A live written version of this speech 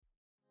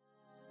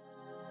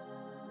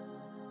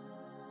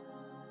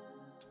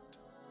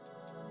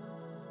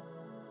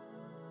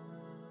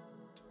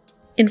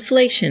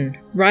Inflation,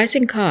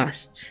 rising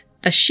costs,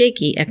 a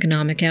shaky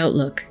economic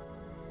outlook.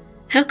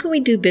 How can we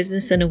do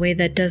business in a way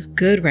that does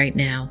good right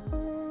now?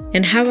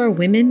 And how are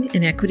women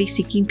and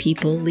equity-seeking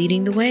people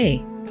leading the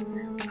way?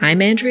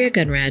 I'm Andrea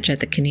Gunraj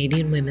at the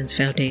Canadian Women's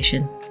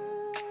Foundation.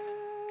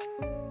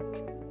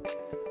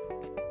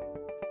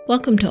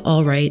 Welcome to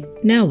All Right,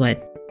 Now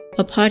What?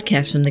 A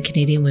podcast from the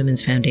Canadian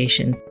Women's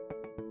Foundation.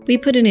 We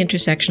put an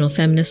intersectional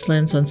feminist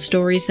lens on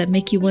stories that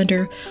make you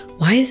wonder,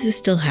 why is this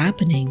still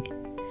happening?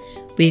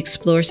 We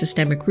explore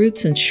systemic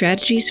roots and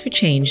strategies for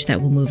change that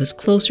will move us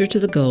closer to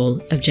the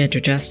goal of gender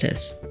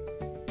justice.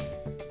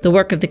 The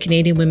work of the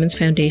Canadian Women's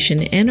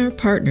Foundation and our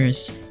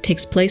partners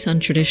takes place on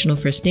traditional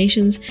First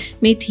Nations,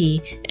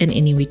 Métis, and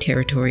Inuit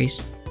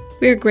territories.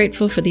 We are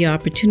grateful for the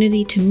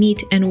opportunity to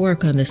meet and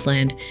work on this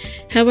land.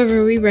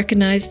 However, we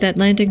recognize that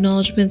land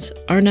acknowledgements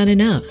are not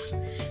enough.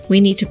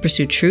 We need to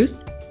pursue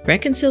truth,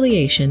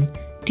 reconciliation,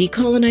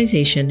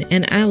 decolonization,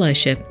 and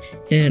allyship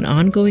in an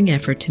ongoing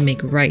effort to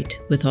make right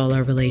with all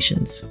our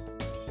relations.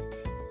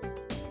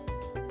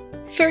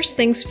 First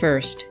things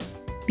first.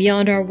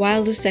 Beyond our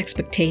wildest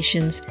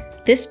expectations,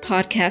 this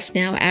podcast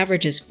now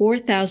averages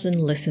 4,000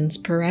 listens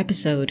per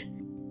episode.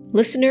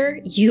 Listener,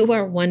 you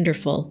are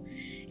wonderful.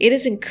 It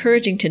is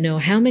encouraging to know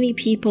how many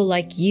people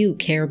like you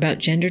care about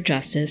gender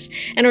justice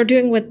and are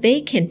doing what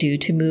they can do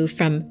to move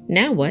from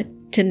now what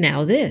to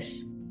now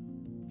this.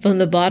 From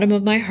the bottom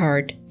of my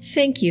heart,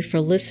 thank you for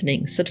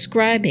listening,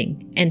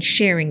 subscribing, and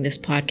sharing this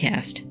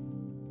podcast.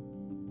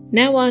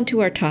 Now on to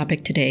our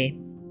topic today.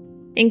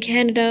 In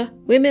Canada,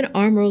 women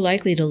are more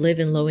likely to live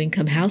in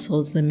low-income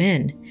households than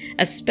men,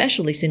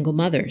 especially single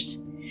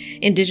mothers.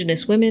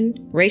 Indigenous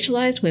women,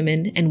 racialized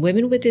women, and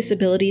women with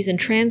disabilities and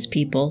trans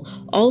people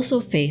also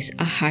face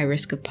a high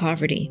risk of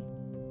poverty.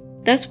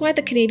 That's why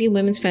the Canadian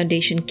Women's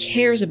Foundation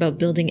cares about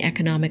building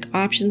economic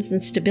options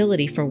and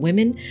stability for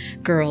women,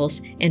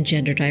 girls, and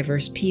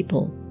gender-diverse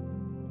people.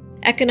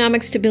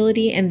 Economic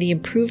stability and the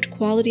improved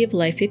quality of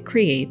life it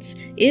creates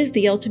is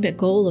the ultimate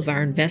goal of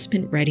our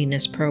Investment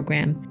Readiness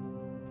Program.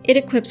 It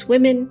equips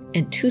women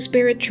and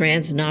Two-Spirit,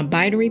 trans, and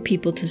non-binary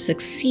people to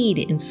succeed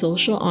in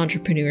social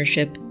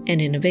entrepreneurship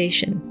and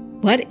innovation.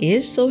 What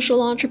is social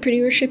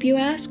entrepreneurship, you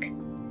ask?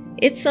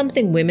 It's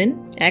something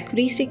women,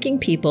 equity-seeking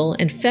people,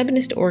 and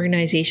feminist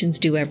organizations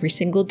do every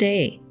single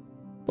day.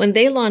 When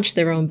they launch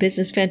their own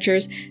business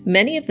ventures,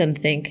 many of them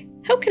think,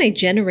 how can I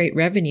generate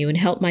revenue and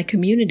help my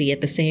community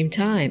at the same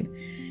time?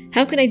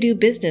 How can I do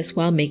business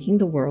while making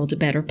the world a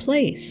better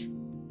place?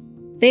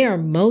 They are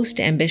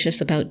most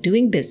ambitious about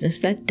doing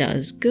business that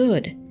does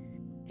good.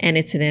 And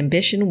it's an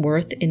ambition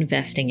worth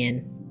investing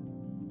in.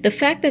 The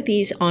fact that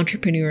these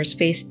entrepreneurs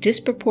face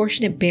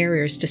disproportionate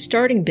barriers to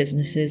starting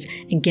businesses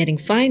and getting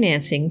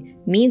financing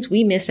means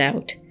we miss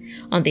out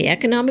on the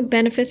economic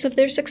benefits of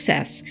their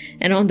success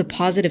and on the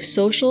positive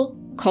social,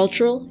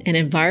 cultural, and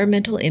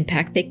environmental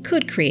impact they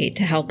could create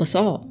to help us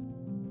all.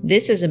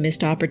 This is a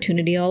missed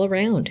opportunity all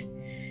around.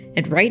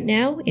 And right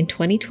now, in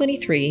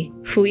 2023,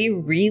 we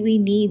really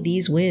need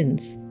these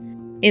wins.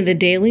 In the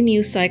daily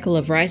news cycle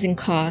of rising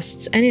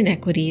costs and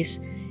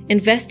inequities,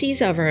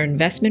 investees of our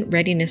Investment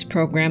Readiness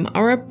Program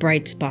are a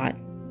bright spot.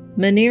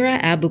 Munira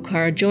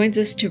Abukar joins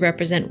us to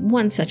represent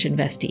one such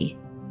investee.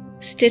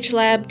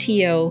 StitchLab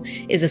TO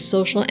is a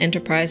social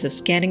enterprise of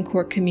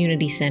Scadencourt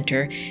Community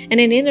Centre and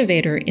an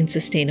innovator in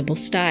sustainable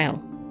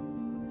style.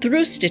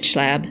 Through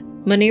StitchLab,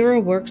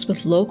 Munira works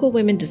with local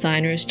women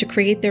designers to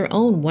create their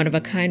own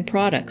one-of-a-kind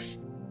products.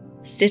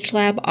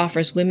 StitchLab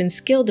offers women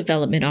skill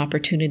development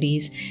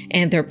opportunities,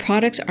 and their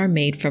products are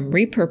made from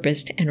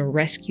repurposed and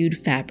rescued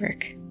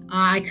fabric.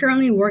 I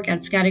currently work at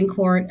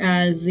Scadencourt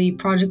as the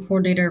project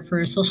coordinator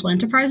for social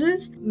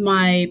enterprises.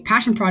 My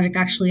passion project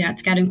actually at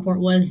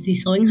Scadencourt was the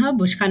Sewing Hub,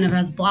 which kind of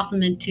has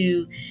blossomed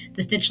into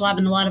the Stitch Lab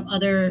and a lot of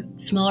other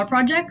smaller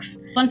projects.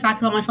 Fun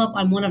fact about myself,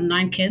 I'm one of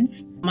 9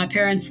 kids. My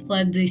parents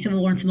fled the civil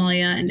war in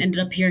Somalia and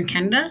ended up here in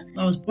Canada.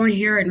 I was born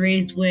here and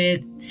raised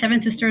with 7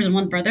 sisters and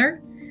 1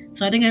 brother.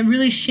 So I think it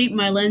really shaped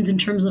my lens in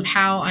terms of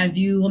how I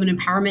view women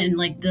empowerment and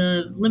like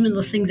the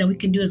limitless things that we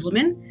can do as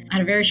women. I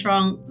had a very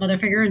strong mother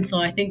figure. And so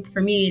I think for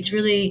me, it's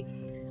really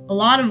a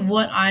lot of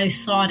what I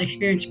saw and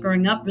experienced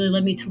growing up really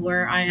led me to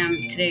where I am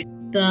today.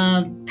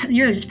 The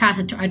year that just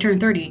passed, I turned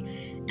 30.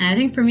 And I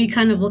think for me,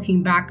 kind of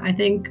looking back, I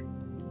think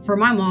for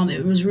my mom,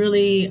 it was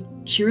really,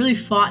 she really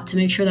fought to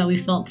make sure that we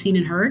felt seen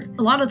and heard.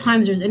 A lot of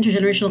times there's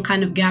intergenerational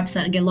kind of gaps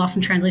that get lost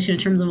in translation in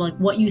terms of like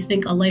what you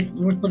think a life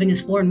worth living is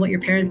for and what your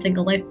parents think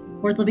a life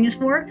worth living is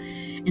for.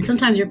 And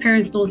sometimes your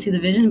parents don't see the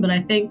vision, but I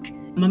think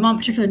my mom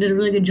particularly did a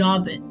really good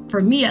job,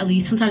 for me at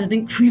least. Sometimes I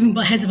think we even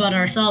butt heads about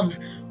ourselves,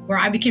 where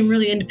I became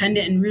really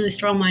independent and really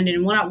strong-minded,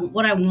 and what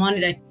I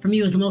wanted, for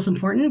me, was the most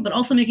important, but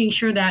also making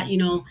sure that, you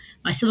know,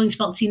 my siblings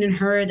felt seen and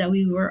heard, that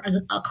we were as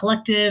a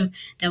collective,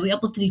 that we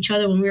uplifted each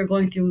other when we were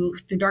going through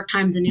dark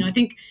times. And, you know, I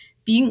think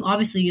being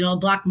obviously, you know, a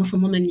Black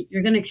Muslim woman,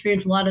 you're going to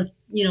experience a lot of,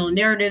 you know,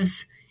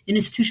 narratives in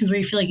institutions where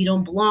you feel like you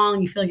don't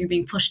belong, you feel like you're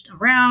being pushed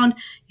around,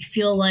 you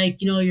feel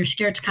like, you know, you're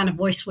scared to kind of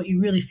voice what you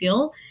really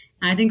feel.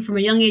 And I think from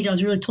a young age, I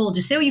was really told,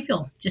 just say what you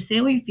feel. Just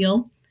say what you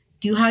feel,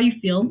 do how you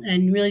feel,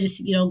 and really just,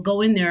 you know,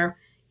 go in there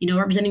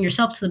representing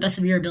yourself to the best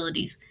of your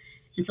abilities.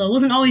 And so it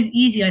wasn't always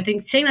easy. I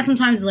think saying that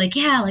sometimes is like,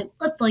 yeah, like,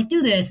 let's like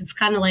do this. It's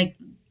kind of like,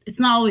 it's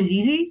not always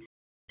easy,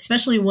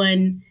 especially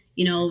when,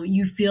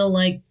 you feel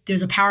like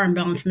there's a power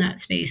imbalance in that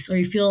space, or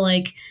you feel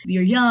like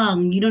you're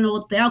young, you don't know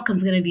what the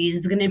outcome's going to be.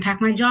 Is it going to impact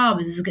my job?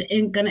 Is this going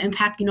to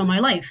impact, my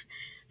life?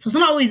 So it's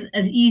not always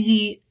as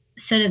easy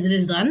said as it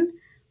is done.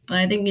 But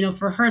I think,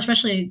 for her,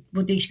 especially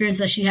with the experience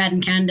that she had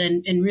in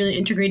Canada and really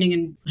integrating,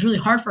 and it was really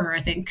hard for her,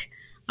 I think.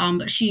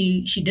 But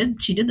she did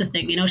the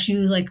thing, she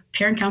was like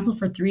parent council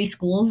for 3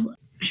 schools.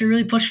 She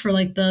really pushed for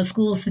like the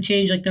schools to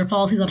change like their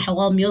policies on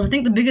halal meals. I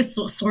think the biggest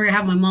story I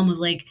have with my mom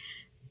was like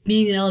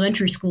being in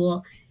elementary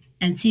school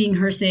and seeing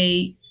her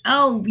say,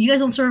 "Oh, you guys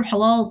don't serve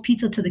halal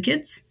pizza to the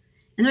kids?"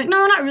 And they're like,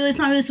 "No, not really. It's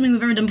not really something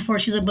we've ever done before."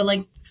 She's like, "But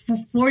like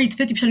 40 to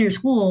 50% of your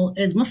school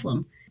is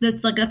Muslim.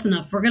 That's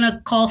enough. We're going to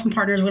call some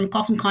partners. We're going to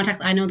call some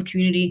contacts I know in the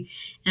community."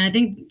 And I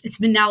think it's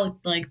been now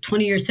like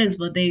 20 years since,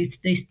 but they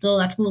still,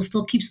 that school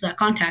still keeps that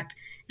contact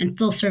and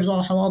still serves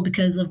all halal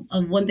because of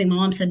one thing my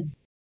mom said.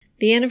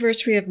 The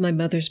anniversary of my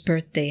mother's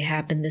birthday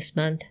happened this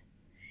month,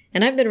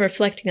 and I've been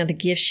reflecting on the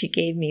gifts she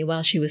gave me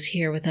while she was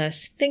here with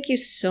us. Thank you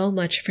so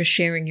much for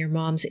sharing your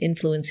mom's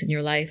influence in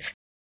your life.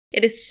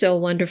 It is so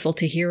wonderful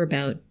to hear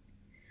about.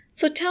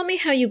 So tell me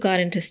how you got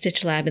into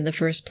Stitch Lab in the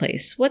first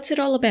place. What's it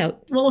all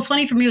about? What was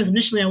funny for me was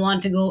initially I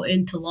wanted to go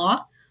into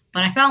law,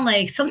 but I found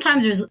like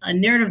sometimes there's a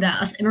narrative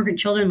that us immigrant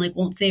children like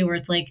won't say, where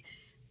it's like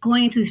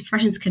going into these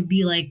professions could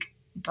be like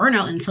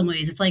burnout in some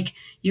ways. It's like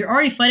you're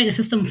already fighting a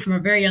system from a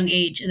very young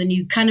age, and then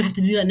you kind of have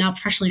to do that now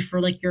professionally for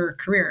like your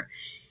career.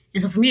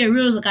 And so for me, it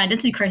really was like an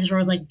identity crisis where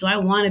I was like, do I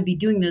want to be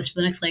doing this for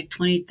the next like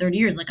 20, 30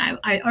 years? Like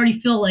I already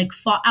feel like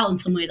fought out in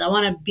some ways. I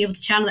want to be able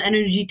to channel the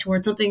energy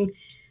towards something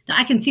that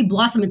I can see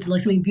blossom into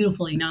like something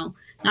beautiful, not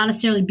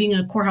necessarily being in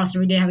a courthouse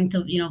every day having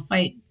to,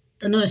 fight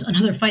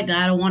another fight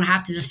that I don't want to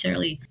have to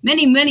necessarily.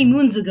 Many, many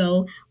moons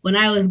ago, when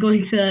I was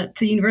going to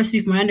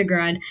university for my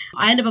undergrad,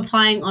 I ended up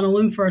applying on a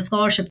whim for a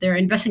scholarship there,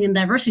 investing in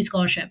diversity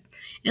scholarship.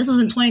 And this was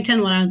in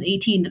 2010 when I was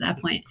 18 at that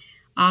point.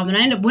 And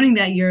I ended up winning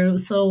that year.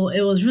 So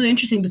it was really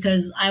interesting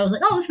because I was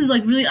like, oh, this is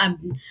like really, I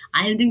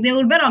didn't think they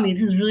would bet on me.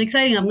 This is really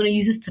exciting. I'm going to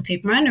use this to pay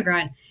for my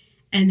undergrad.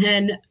 And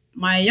then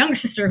my younger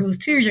sister, who was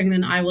 2 years younger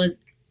than I was,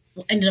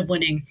 ended up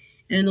winning.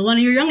 And then the 1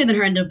 year younger than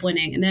her ended up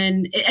winning. And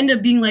then it ended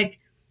up being like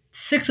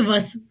 6 of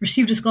us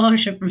received a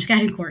scholarship from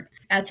Scadencourt.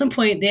 At some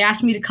point, they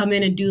asked me to come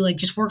in and do like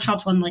just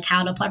workshops on like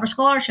how to apply for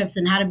scholarships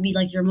and how to be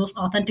like your most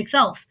authentic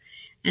self.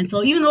 And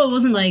so even though it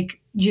wasn't like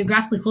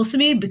geographically close to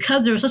me,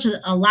 because there was such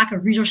a lack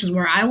of resources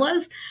where I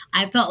was,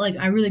 I felt like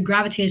I really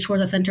gravitated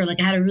towards that center. Like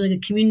I had a really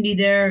good community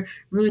there,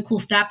 really cool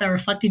staff that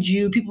reflected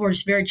you. People were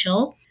just very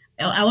chill.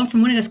 I went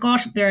from winning a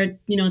scholarship there,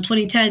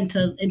 2010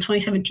 to in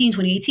 2017,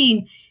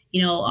 2018,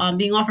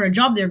 being offered a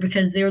job there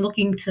because they were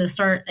looking to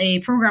start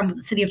a program with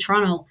the city of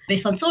Toronto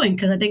based on sewing.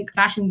 Because I think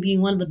fashion being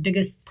one of the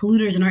biggest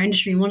polluters in our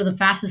industry and one of the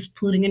fastest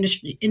polluting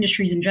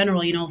industries in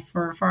general,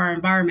 for our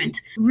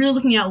environment. Really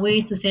looking at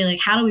ways to say,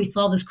 like, how do we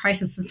solve this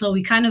crisis? And so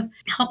we kind of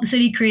helped the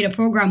city create a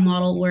program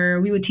model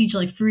where we would teach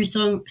like free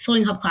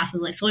sewing hub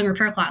classes, like sewing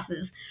repair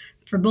classes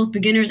for both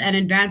beginners and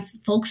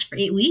advanced folks for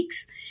 8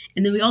 weeks.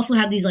 And then we also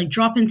have these like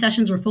drop-in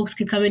sessions where folks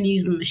could come in and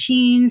use the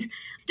machines,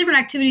 different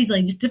activities,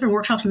 like just different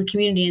workshops in the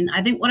community. And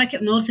I think what I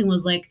kept noticing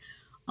was like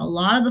a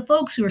lot of the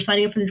folks who were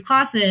signing up for these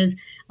classes,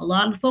 a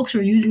lot of the folks who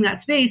were using that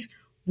space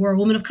were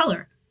women of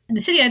color. And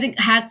the city, I think,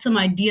 had some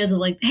ideas of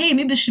like, hey,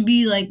 maybe it should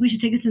be like, we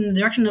should take this in the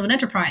direction of an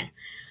enterprise.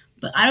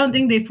 But I don't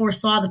think they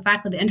foresaw the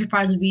fact that the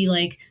enterprise would be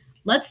like,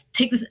 let's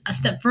take this a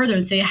step further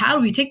and say, how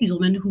do we take these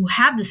women who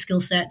have the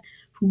skill set,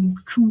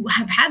 who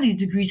have had these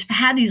degrees,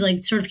 had these like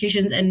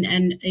certifications and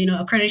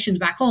accreditations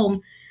back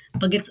home,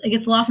 but it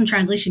gets lost in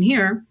translation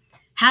here.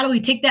 How do we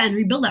take that and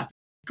rebuild that?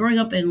 Growing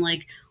up in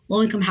like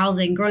low income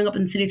housing, growing up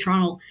in the city of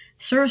Toronto,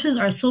 services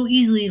are so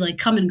easily like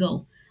come and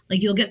go.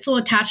 Like you'll get so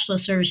attached to a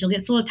service, you'll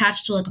get so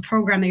attached to like a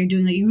program that you're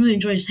doing that you really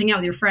enjoy just hanging out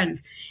with your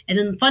friends. And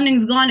then the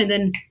funding's gone, and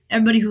then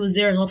everybody who was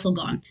there is also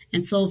gone.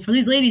 And so for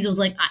these ladies, it was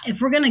like,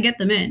 if we're gonna get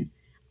them in,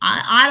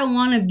 I don't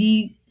want to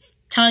be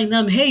telling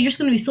them, hey, you're just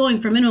going to be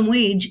sewing for minimum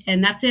wage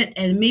and that's it.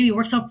 And maybe it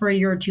works out for a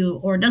year or two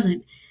or it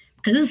doesn't,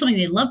 because this is something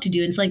they love to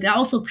do. And it's like that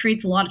also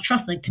creates a lot of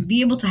trust. Like to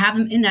be able to have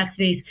them in that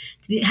space,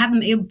 have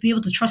them be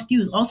able to trust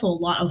you is also a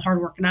lot of hard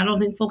work. And I don't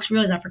think folks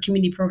realize that for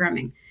community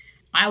programming.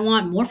 I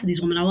want more for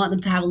these women. I want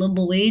them to have a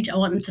livable wage. I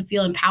want them to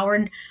feel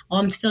empowered. I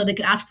want them to feel they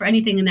could ask for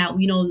anything, and that,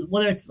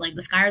 whether it's like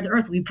the sky or the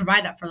earth, we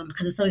provide that for them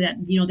because it's something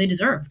that, they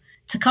deserve.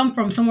 To come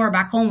from somewhere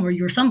back home where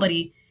you're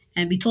somebody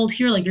and be told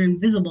here like you're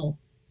invisible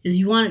is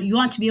you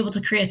want to be able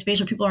to create a space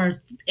where people are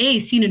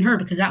seen and heard,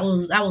 because that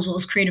was what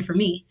was created for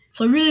me.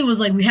 So it really was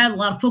like we had a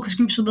lot of focus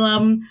groups with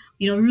them.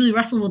 We really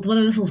wrestled with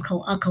whether this was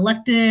a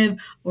collective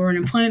or an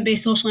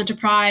employment-based social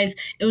enterprise.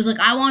 It was like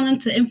I wanted them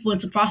to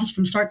influence the process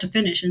from start to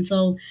finish. And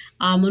so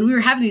when we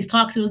were having these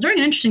talks, it was during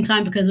an interesting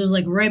time because it was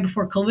like right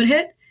before COVID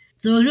hit.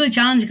 So it was really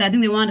challenging. I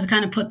think they wanted to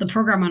kind of put the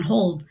program on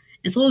hold.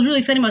 And so what was really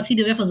exciting about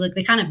CWF was like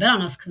they kind of bet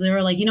on us because they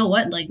were like, you know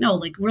what? Like, no,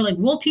 like we're like,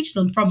 we'll teach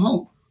them from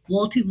home.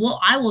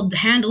 I will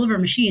hand deliver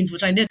machines,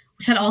 which I did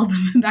Set all of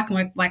them in the back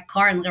of my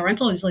car and like a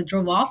rental and just like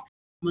drove off.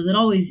 Was it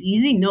always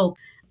easy? No.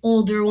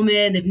 Older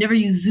woman, they've never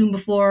used Zoom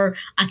before.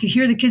 I could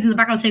hear the kids in the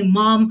background saying,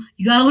 "Mom,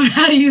 you gotta learn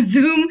how to use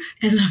Zoom."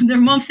 And their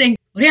mom saying,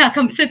 "Well, yeah,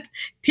 come sit,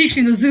 teach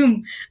me the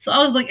Zoom." So I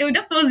was like, it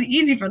definitely wasn't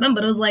easy for them,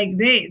 but it was like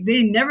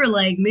they never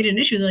like made an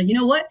issue. They're like, you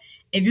know what?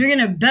 If you're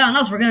gonna bet on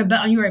us, we're gonna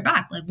bet on you right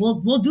back. Like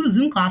we'll do the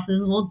Zoom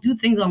classes, we'll do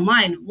things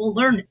online, we'll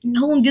learn.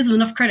 No one gives them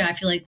enough credit. I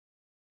feel like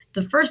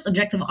the first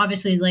objective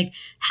obviously is like,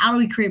 how do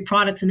we create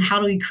products and how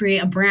do we create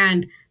a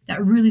brand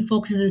that really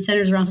focuses and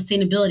centers around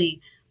sustainability?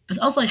 But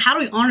it's also like, how do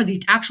we honor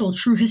the actual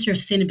true history of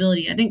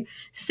sustainability? I think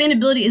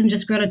sustainability isn't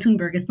just Greta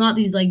Thunberg. It's not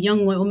these like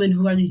young white women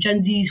who are these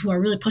Gen Zs who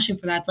are really pushing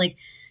for that. It's like,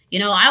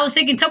 I was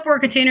taking Tupperware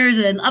containers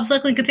and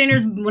upcycling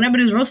containers when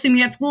everybody was roasting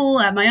me at school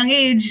at my young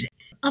age.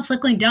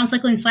 Upcycling,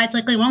 downcycling, side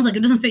cycling. Mom's like,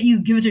 it doesn't fit you,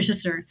 give it to your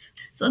sister.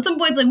 So at some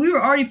points, like we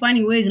were already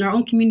finding ways in our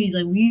own communities.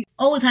 Like we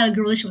always had a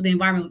good relationship with the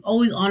environment. We've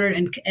always honored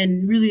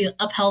and really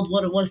upheld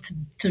what it was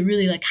to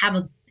really like have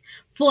a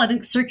full, I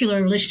think,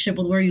 circular relationship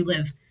with where you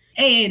live.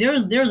 Hey, there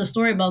was a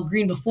story about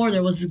green before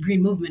there was this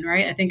green movement,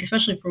 right? I think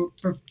especially for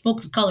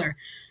folks of color.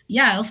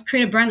 Yeah, let's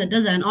create a brand that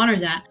does that and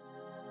honors that.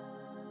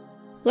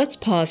 Let's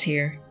pause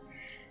here.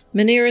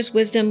 Manira's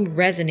wisdom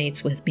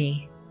resonates with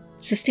me.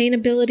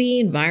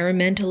 Sustainability,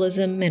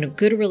 environmentalism, and a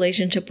good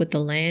relationship with the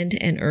land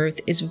and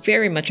earth is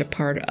very much a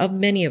part of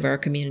many of our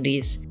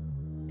communities.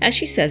 As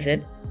she says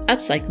it,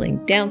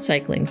 upcycling,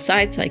 downcycling,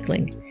 side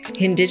cycling,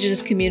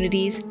 Indigenous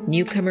communities,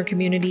 newcomer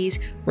communities,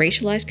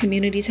 racialized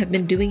communities have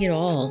been doing it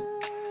all,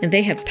 and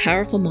they have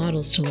powerful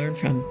models to learn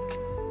from.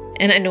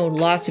 And I know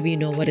lots of you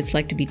know what it's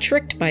like to be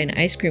tricked by an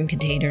ice cream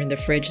container in the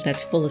fridge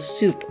that's full of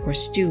soup or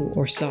stew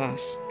or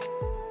sauce.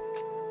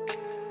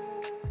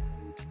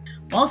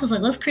 Also, it's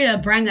like, let's create a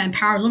brand that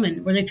empowers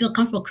women where they feel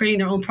comfortable creating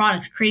their own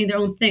products, creating their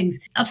own things.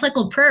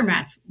 Upcycled prayer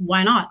mats,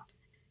 why not?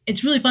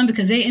 It's really fun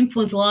because they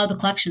influence a lot of the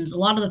collections. A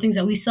lot of the things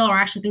that we sell are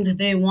actually things that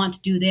they want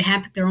to do. They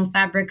handpick their own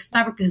fabrics.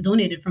 Fabric is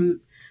donated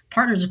from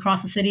partners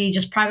across the city,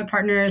 just private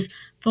partners,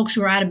 folks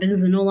who are out of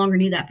business and no longer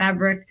need that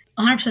fabric.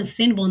 100%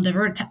 sustainable and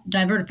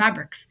diverted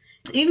fabrics.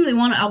 So even if they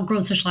want to outgrow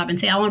the Stitch Lab and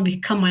say, I want to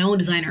become my own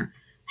designer,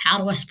 how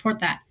do I support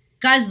that?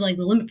 Guys, like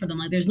the limit for them.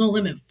 Like there's no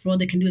limit for what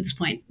they can do at this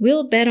point.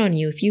 We'll bet on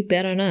you if you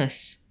bet on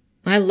us.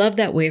 I love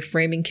that way of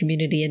framing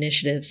community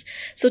initiatives.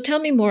 So tell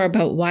me more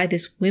about why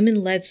this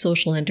women-led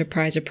social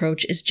enterprise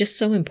approach is just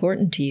so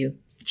important to you.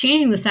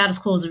 Changing the status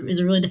quo is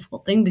a really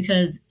difficult thing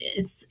because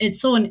it's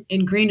so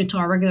ingrained into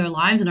our regular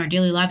lives and our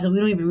daily lives that we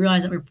don't even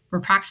realize that we're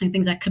practicing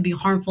things that could be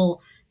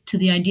harmful to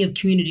the idea of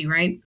community,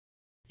 right?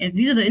 If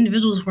these are the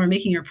individuals who are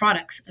making your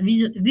products, if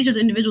these are the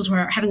individuals who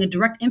are having a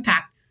direct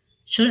impact,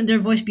 shouldn't their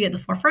voice be at the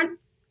forefront?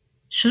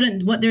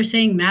 Shouldn't what they're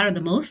saying matter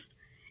the most?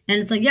 And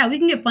it's like, yeah, we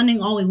can get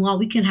funding all we want.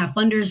 We can have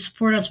funders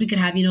support us. We can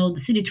have, the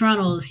City of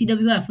Toronto, the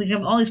CWF. We can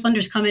have all these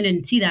funders come in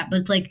and see that. But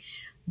it's like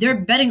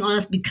they're betting on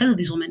us because of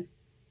these women,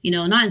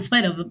 not in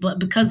spite of it, but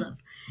because of.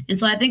 And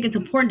so I think it's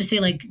important to say,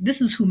 like, this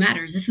is who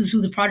matters. This is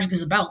who the project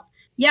is about.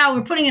 Yeah,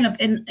 we're putting it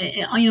up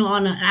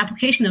on an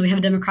application that we have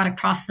a democratic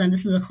process and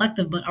this is a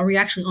collective, but are we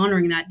actually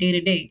honoring that day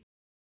to day?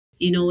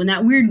 In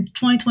that weird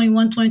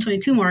 2021,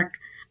 2022 mark,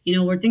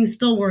 where things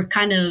still were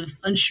kind of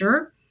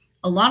unsure,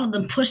 a lot of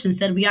them pushed and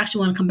said, we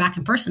actually want to come back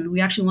in person. We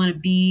actually want to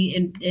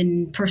be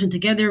in person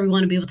together. We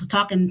want to be able to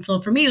talk. And so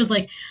for me, it was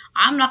like,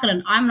 I'm not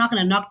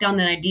gonna knock down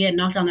that idea and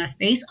knock down that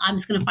space. I'm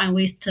just gonna find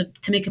ways to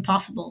make it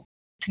possible.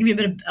 To give you a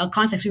bit of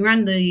context, we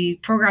ran the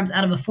programs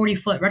out of a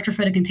 40-foot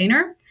retrofitted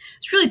container.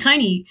 It's really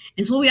tiny.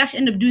 And so what we actually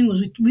ended up doing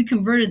was we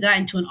converted that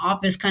into an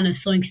office kind of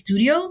sewing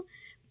studio,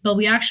 but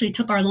we actually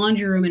took our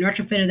laundry room and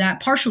retrofitted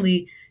that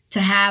partially to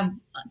have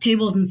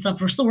tables and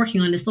stuff. We're still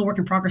working on it. It's still work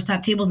in progress to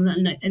have tables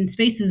and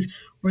spaces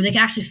where they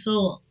can actually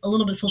sew a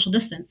little bit social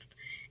distanced.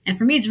 And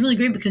for me, it's really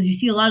great because you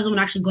see a lot of them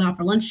actually going out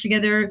for lunch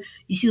together.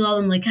 You see a lot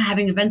of them like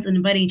having events and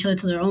inviting each other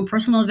to their own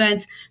personal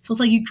events. So it's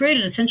like you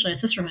created essentially a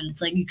sisterhood.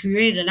 It's like you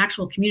created an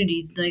actual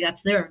community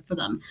that's there for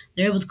them.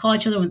 They're able to call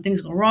each other when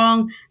things go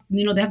wrong.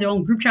 They have their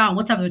own group chat on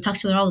WhatsApp. They talk to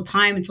each other all the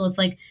time. And so it's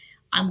like,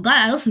 I'm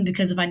glad I listened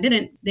because if I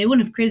didn't, they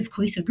wouldn't have created this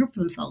cohesive group for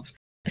themselves.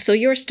 So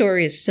your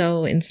story is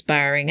so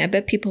inspiring. I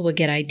bet people would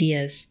get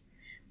ideas.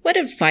 What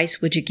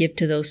advice would you give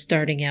to those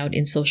starting out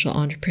in social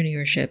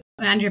entrepreneurship?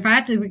 Andrew, if I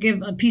had to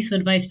give a piece of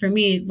advice for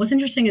me, what's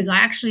interesting is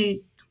I went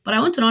to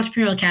an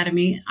entrepreneurial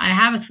academy. I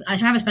have a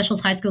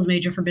specialist high skills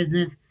major for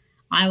business.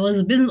 I was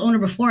a business owner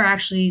before I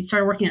actually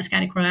started working at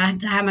Scattycore. I had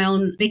to have my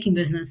own baking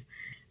business.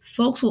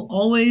 Folks will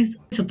always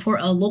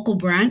support a local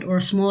brand or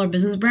a smaller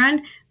business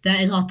brand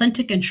that is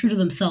authentic and true to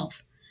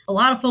themselves. A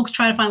lot of folks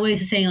try to find ways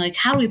to say, like,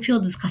 how do we appeal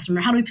to this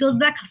customer? How do we appeal to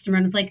that customer?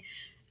 And it's like,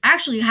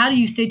 actually, how do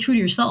you stay true to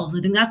yourselves?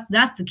 I think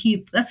that's the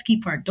key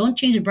part. Don't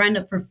change the brand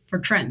up for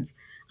trends.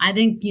 I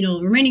think,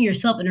 remaining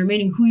yourself and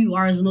remaining who you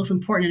are is the most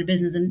important in a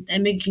business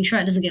and making sure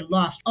that doesn't get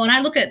lost. Oh, and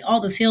I look at all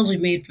the sales we've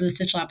made for the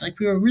Stitch Lab. Like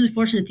we were really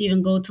fortunate to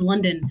even go to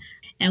London.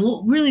 And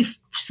what really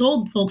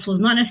sold folks was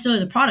not necessarily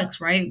the products,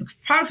 right? The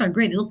products are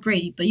great. They look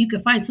great, but you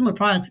could find similar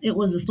products. It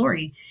was the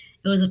story.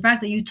 It was the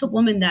fact that you took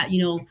women that,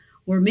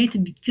 were made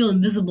to feel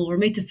invisible, were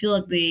made to feel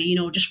like they,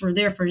 just were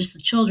there for just the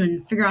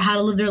children, figure out how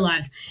to live their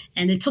lives.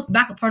 And they took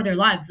back a part of their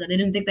lives that they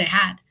didn't think they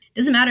had. It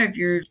doesn't matter if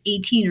you're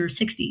 18 or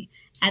 60.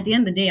 At the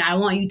end of the day, I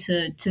want you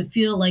to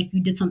feel like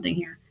you did something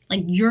here.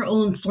 Like your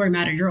own story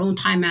mattered, your own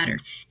time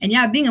mattered. And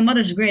yeah, being a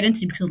mother is a great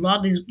entity because a lot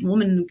of these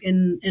women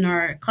in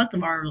our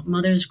collective are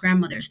mothers,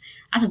 grandmothers.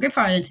 That's a great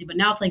part of identity. But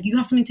now it's like you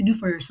have something to do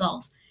for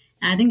yourselves.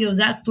 And I think it was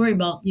that story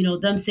about,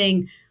 them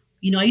saying,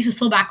 I used to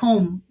sew back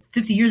home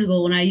 50 years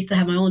ago when I used to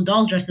have my own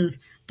dolls dresses,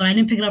 but I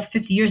didn't pick it up for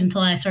 50 years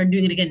until I started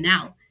doing it again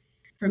now.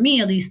 For me,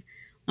 at least,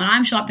 when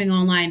I'm shopping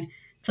online,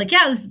 it's like,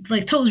 yeah, this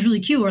like toe is really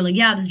cute, or like,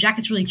 yeah, this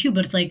jacket's really cute,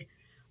 but it's like,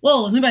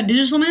 whoa, it was made by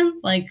indigenous women,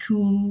 like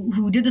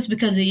who did this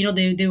because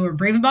they were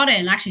brave about it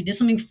and actually did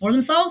something for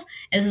themselves.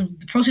 As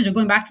the proceeds are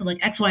going back to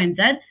like X, Y, and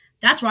Z.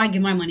 That's where I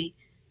give my money.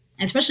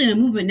 And especially in a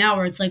movement now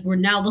where it's like we're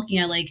now looking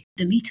at like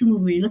the Me Too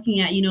movement, you're looking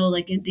at,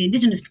 like the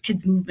indigenous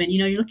kids movement,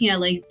 you're looking at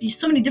like there's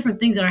so many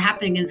different things that are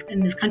happening in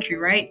this country,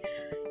 right?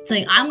 It's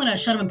like I'm gonna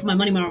shut up and put my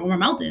money where my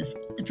mouth is.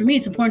 And for me,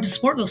 it's important to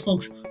support those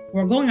folks who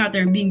are going out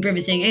there and being brave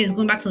and saying, hey, it's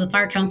going back to the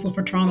Fire Council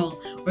for Toronto,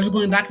 or is it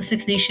going back to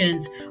Six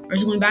Nations, or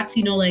is it going back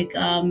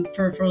to,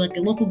 for like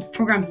local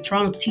programs in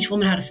Toronto to teach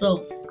women how to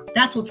sew.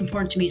 That's what's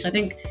important to me. So I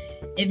think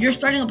if you're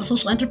starting up a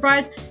social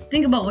enterprise,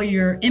 think about what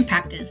your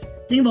impact is.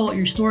 Think about what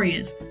your story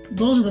is.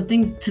 Those are the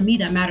things to me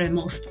that matter the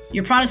most.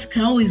 Your products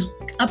can always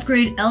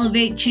upgrade,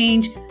 elevate,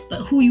 change,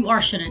 but who you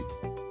are shouldn't.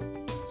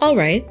 All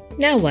right,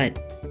 now what?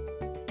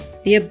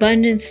 The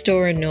Abundance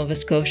Store in Nova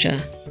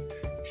Scotia,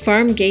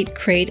 Farmgate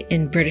Crate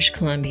in British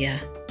Columbia,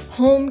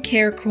 Home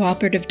Care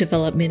Cooperative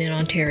Development in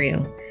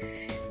Ontario,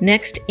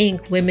 Next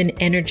Inc. Women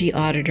Energy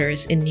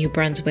Auditors in New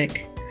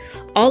Brunswick.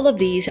 All of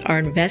these are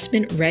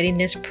Investment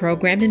Readiness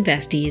Program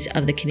investees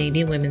of the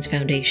Canadian Women's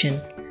Foundation.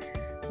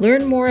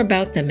 Learn more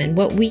about them and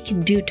what we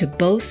can do to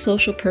boast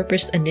social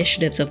purpose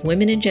initiatives of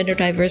women and gender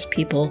diverse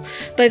people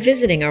by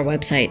visiting our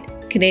website,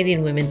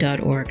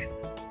 canadianwomen.org.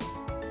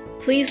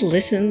 Please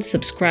listen,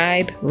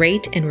 subscribe,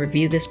 rate, and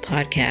review this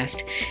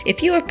podcast.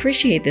 If you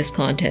appreciate this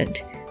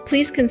content,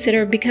 please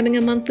consider becoming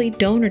a monthly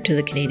donor to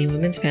the Canadian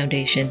Women's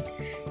Foundation.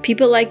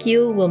 People like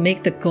you will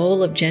make the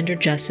goal of gender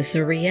justice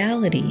a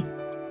reality.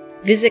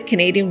 Visit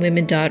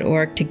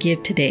canadianwomen.org to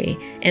give today,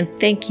 and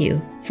thank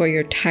you for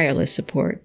your tireless support.